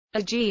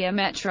A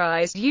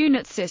geometrized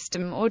unit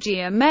system or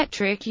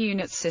geometric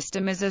unit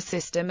system is a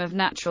system of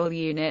natural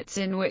units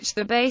in which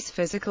the base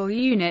physical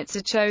units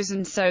are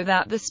chosen so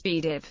that the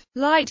speed of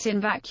light in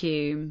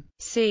vacuum,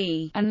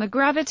 c, and the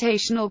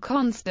gravitational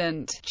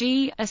constant,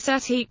 g, are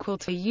set equal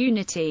to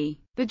unity.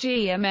 The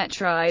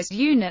geometrized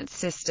unit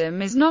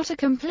system is not a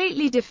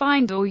completely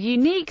defined or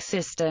unique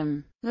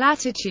system.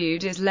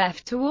 Latitude is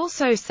left to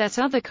also set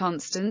other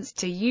constants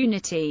to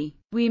unity.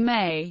 We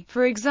may,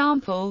 for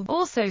example,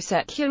 also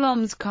set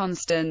Coulomb's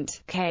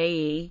constant,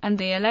 Ke, and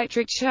the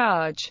electric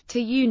charge,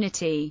 to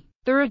unity.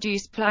 The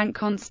reduced Planck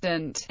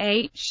constant,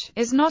 h,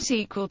 is not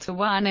equal to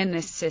 1 in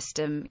this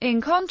system,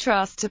 in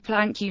contrast to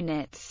Planck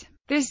units.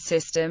 This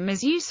system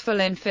is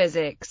useful in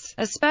physics,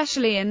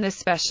 especially in the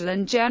special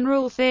and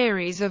general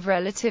theories of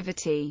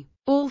relativity.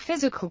 All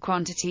physical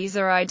quantities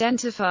are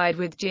identified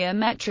with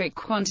geometric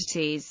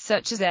quantities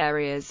such as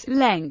areas,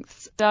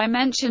 lengths,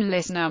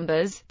 dimensionless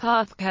numbers,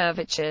 path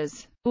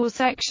curvatures, or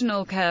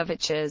sectional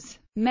curvatures.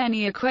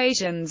 Many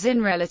equations in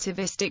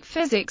relativistic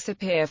physics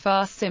appear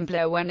far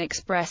simpler when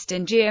expressed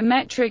in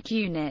geometric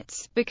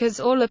units, because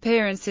all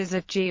appearances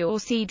of g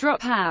or c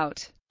drop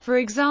out. For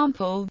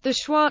example, the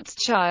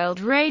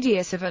Schwarzschild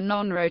radius of a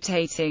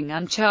non-rotating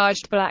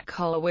uncharged black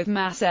hole with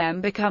mass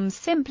m becomes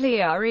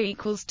simply r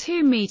equals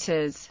 2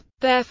 meters.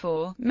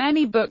 Therefore,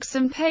 many books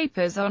and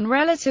papers on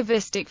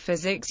relativistic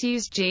physics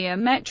use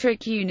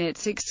geometric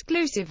units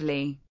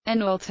exclusively.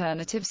 An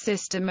alternative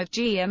system of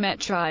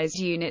geometrized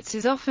units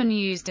is often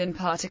used in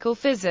particle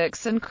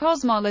physics and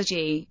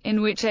cosmology,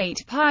 in which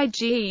 8 pi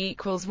g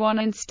equals 1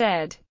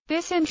 instead.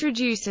 This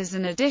introduces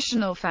an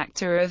additional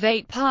factor of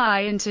 8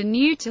 pi into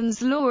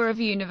Newton's law of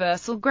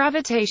universal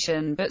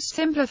gravitation but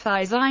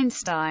simplifies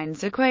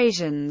Einstein's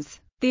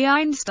equations. The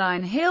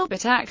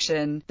Einstein-Hilbert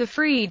action, the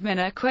Friedmann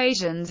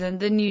equations and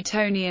the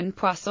Newtonian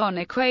Poisson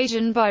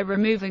equation by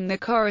removing the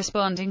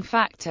corresponding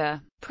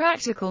factor.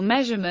 Practical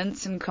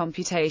measurements and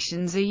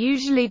computations are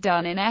usually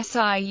done in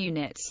SI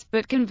units,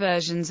 but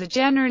conversions are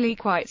generally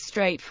quite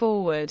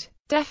straightforward.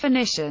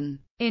 Definition: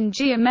 in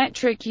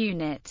geometric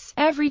units,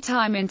 every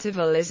time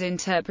interval is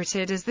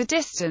interpreted as the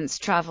distance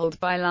traveled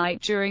by light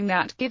during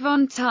that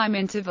given time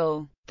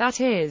interval.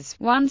 That is,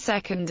 1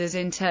 second is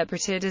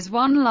interpreted as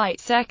 1 light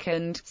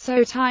second,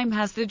 so time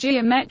has the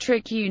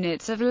geometric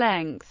units of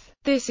length.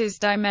 This is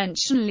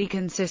dimensionally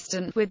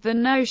consistent with the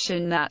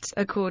notion that,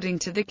 according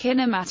to the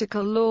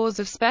kinematical laws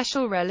of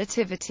special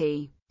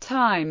relativity,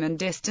 time and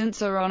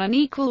distance are on an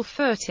equal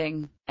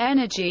footing.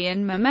 Energy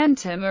and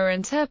momentum are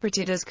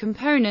interpreted as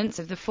components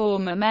of the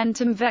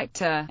four-momentum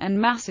vector, and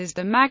mass is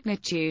the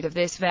magnitude of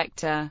this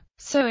vector.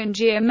 So in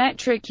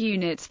geometric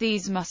units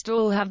these must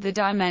all have the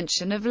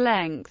dimension of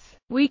length.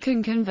 We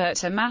can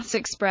convert a mass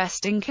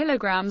expressed in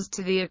kilograms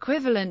to the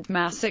equivalent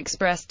mass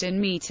expressed in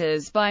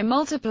meters by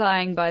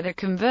multiplying by the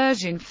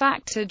conversion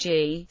factor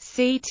g,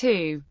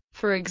 c2.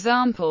 For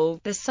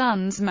example, the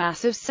Sun's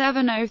mass of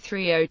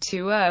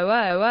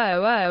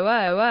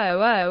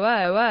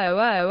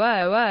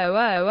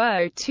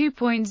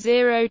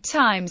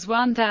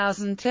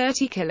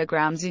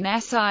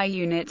 703020000000000000000000000000000000000000000000000000000000000000000000000000000000000000000000000000000000000000000000000000000000000000000 SI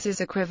units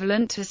is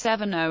equivalent to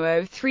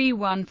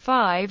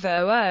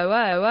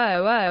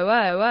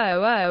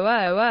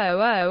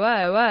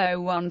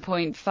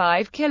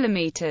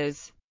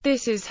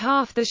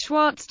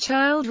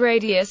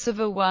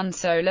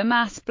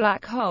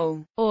 70315000000000000000000000000000000000000000000000000000000000000000000000000000000000000000000000000000000000000000000000000000000000000000000000000000000000000000000000000000000000000000000000000000000000000000000000000000000000000000000000000000000000000000000000000000000000000000000000000000000000000000000000000000000000000000000000000000000000000000000000000000000000000000000000000000000000000000000000000000000000000000000000000000000000000000000000000000000000000000000000000000000000000000000000000000000000000000000000000000000000000black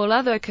hole. All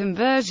other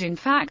conversion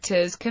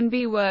factors can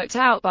be worked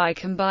out by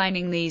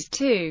combining these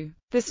two.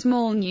 The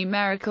small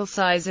numerical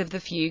size of the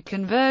few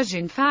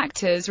conversion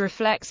factors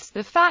reflects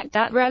the fact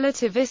that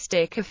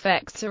relativistic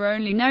effects are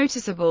only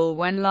noticeable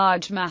when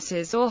large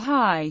masses or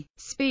high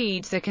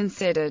speeds are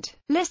considered.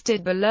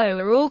 Listed below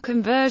are all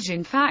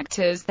conversion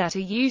factors that are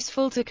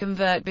useful to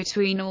convert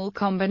between all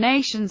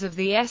combinations of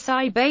the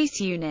SI base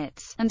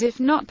units, and if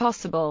not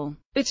possible,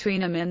 between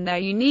them and their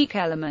unique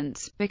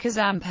elements, because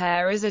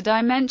ampere is a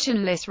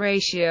dimensionless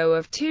ratio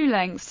of two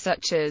lengths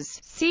such as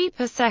c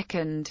per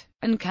second,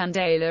 and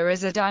candela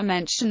is a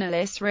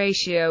dimensionless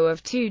ratio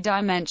of two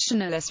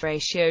dimensionless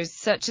ratios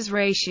such as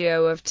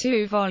ratio of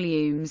two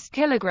volumes,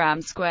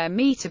 kilogram square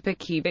meter per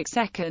cubic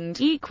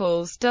second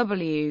equals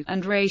W,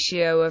 and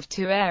ratio of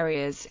two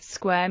areas,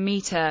 square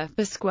meter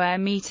per square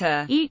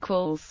meter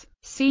equals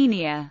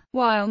senior,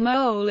 while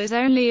mole is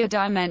only a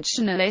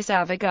dimensionless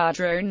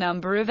Avogadro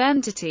number of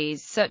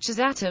entities such as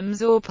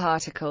atoms or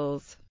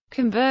particles.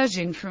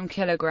 Conversion from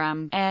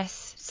kilogram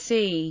s,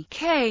 c,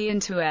 k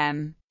into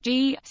m,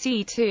 g,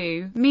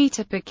 c2,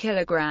 meter per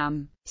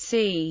kilogram,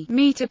 c,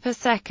 meter per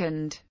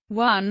second,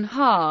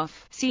 1/2,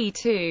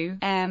 c2,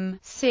 m,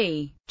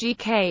 c, g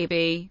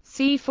kb,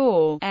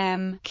 c4,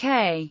 m,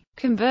 k.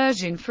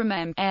 Conversion from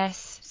m,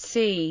 s,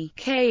 c,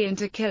 k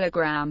into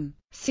kilogram,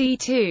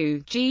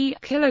 c2, g,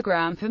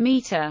 kilogram per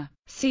meter,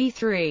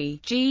 c3,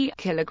 g,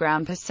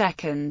 kilogram per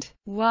second,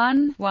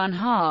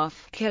 1/2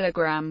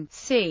 kilogram,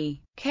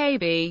 c,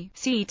 kb,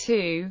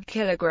 c2,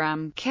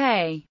 kilogram,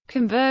 k.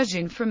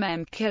 Conversion from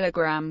m,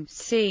 kilogram,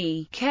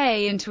 c,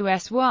 k into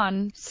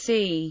s1,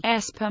 c,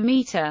 s per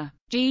meter,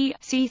 g,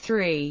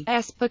 c3,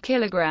 s per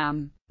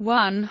kilogram,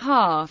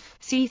 1/2,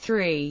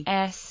 c3,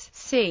 s,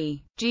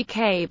 C,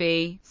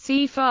 gkb,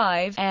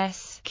 C5,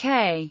 S,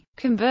 K,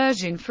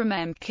 conversion from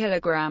m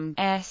kilogram,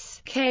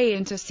 S, K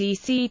into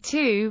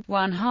cc2,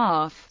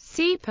 1/2,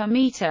 C per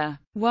meter,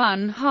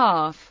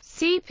 1/2,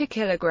 C per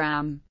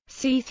kilogram,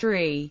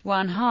 C3,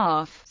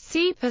 1/2,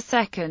 C per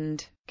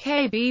second,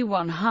 kb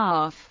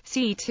 1/2,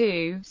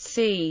 C2,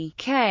 C,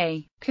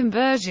 K,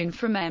 conversion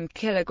from m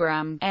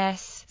kilogram,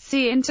 S,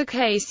 C into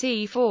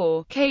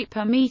kc4, K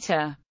per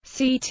meter,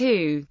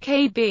 C2,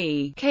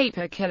 kb, K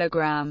per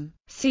kilogram,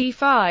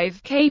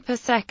 C5, K per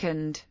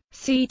second,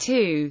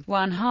 C2,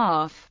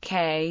 1/2,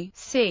 K,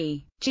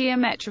 C.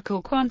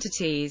 Geometrical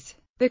quantities.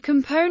 The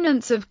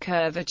components of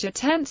curvature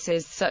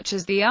tensors such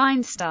as the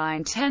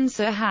Einstein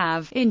tensor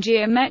have, in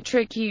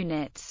geometric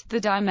units, the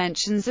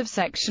dimensions of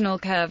sectional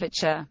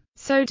curvature.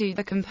 So do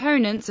the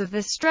components of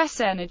the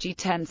stress-energy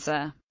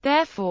tensor.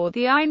 Therefore,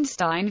 the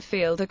Einstein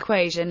field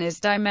equation is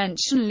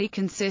dimensionally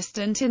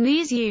consistent in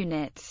these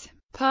units.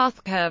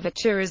 Path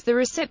curvature is the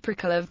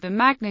reciprocal of the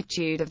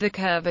magnitude of the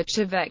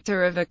curvature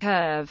vector of a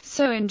curve,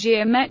 so in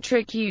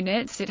geometric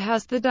units it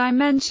has the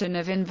dimension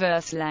of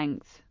inverse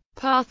length.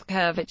 Path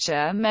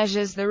curvature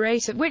measures the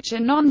rate at which a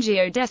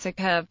non-geodesic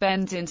curve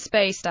bends in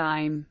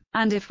spacetime,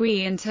 and if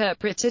we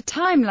interpret a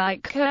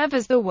time-like curve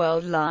as the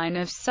world line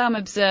of some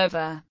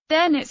observer,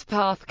 then its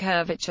path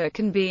curvature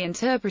can be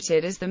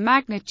interpreted as the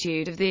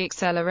magnitude of the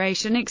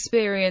acceleration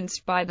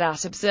experienced by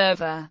that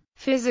observer.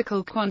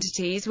 Physical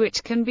quantities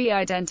which can be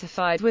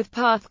identified with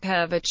path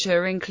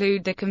curvature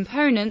include the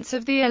components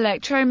of the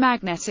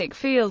electromagnetic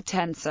field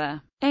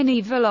tensor. Any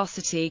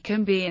velocity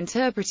can be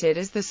interpreted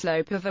as the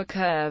slope of a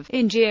curve.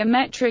 In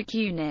geometric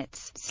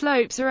units,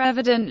 slopes are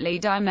evidently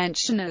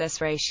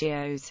dimensionless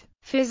ratios.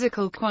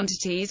 Physical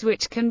quantities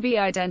which can be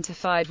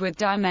identified with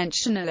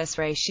dimensionless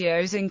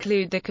ratios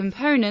include the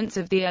components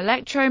of the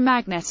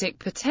electromagnetic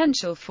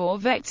potential 4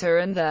 vector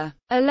and the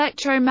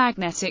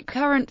electromagnetic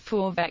current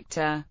 4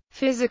 vector.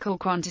 Physical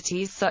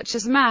quantities such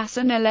as mass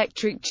and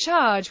electric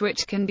charge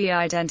which can be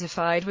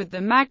identified with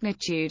the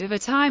magnitude of a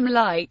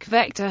time-like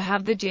vector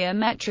have the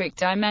geometric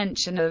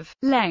dimension of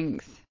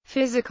length.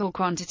 Physical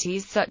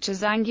quantities such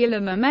as angular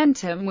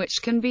momentum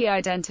which can be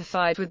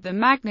identified with the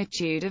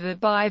magnitude of a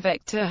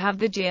bivector have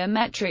the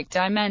geometric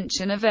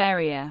dimension of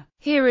area.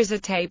 Here is a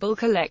table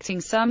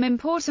collecting some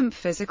important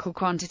physical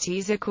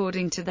quantities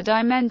according to the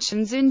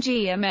dimensions in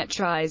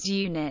geometrized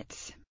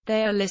units.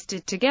 They are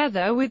listed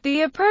together with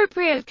the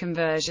appropriate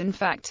conversion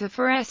factor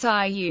for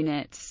SI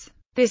units.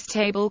 This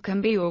table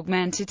can be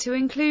augmented to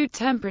include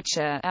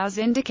temperature, as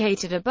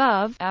indicated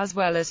above, as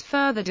well as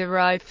further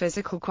derived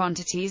physical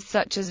quantities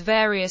such as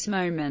various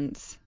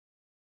moments.